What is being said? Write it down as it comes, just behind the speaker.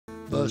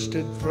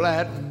busted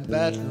flat in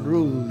Baton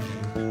Rouge,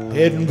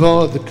 heading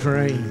for the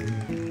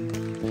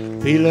train,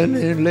 feeling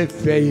nearly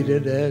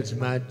faded as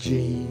my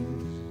jeans.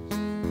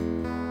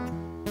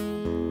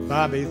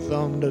 Bobby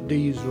thumbed a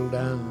diesel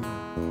down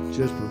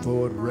just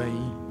before it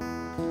rained,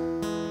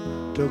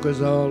 took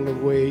us all the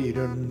way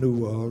to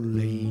New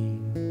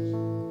Orleans.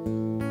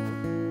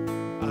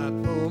 I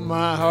pulled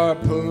my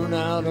harpoon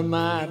out of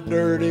my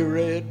dirty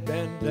red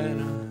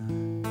bandana,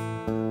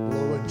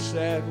 blowing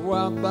sad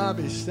while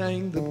Bobby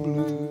sang the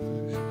blues.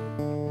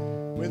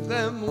 With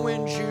them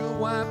windshield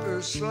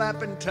wipers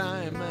slapping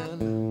time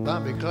and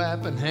Bobby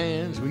clapping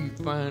hands, we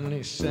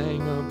finally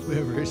sang up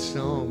every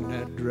song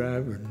that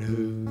driver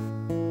knew.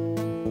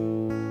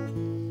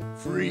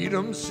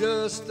 Freedom's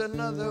just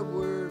another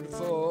word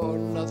for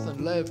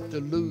nothing left to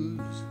lose.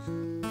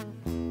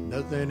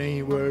 Nothing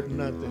ain't worth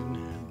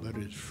nothing, but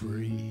it's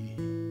free.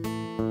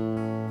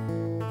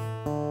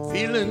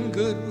 Feeling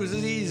good was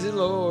easy,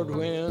 Lord,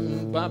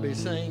 when Bobby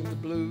sang the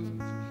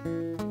blues.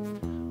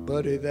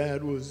 Buddy,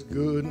 that was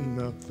good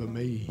enough for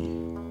me.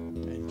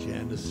 And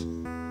Janice,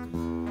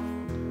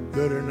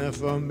 good enough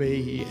for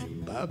me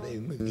and Bobby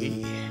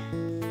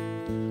McGee.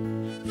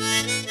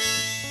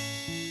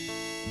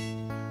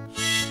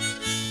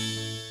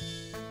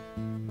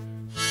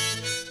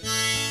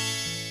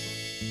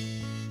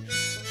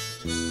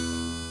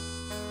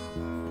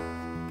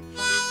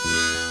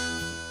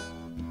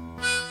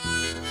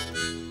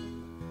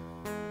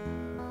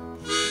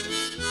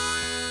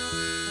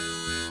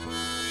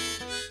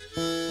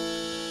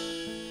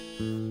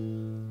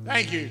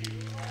 Thank you.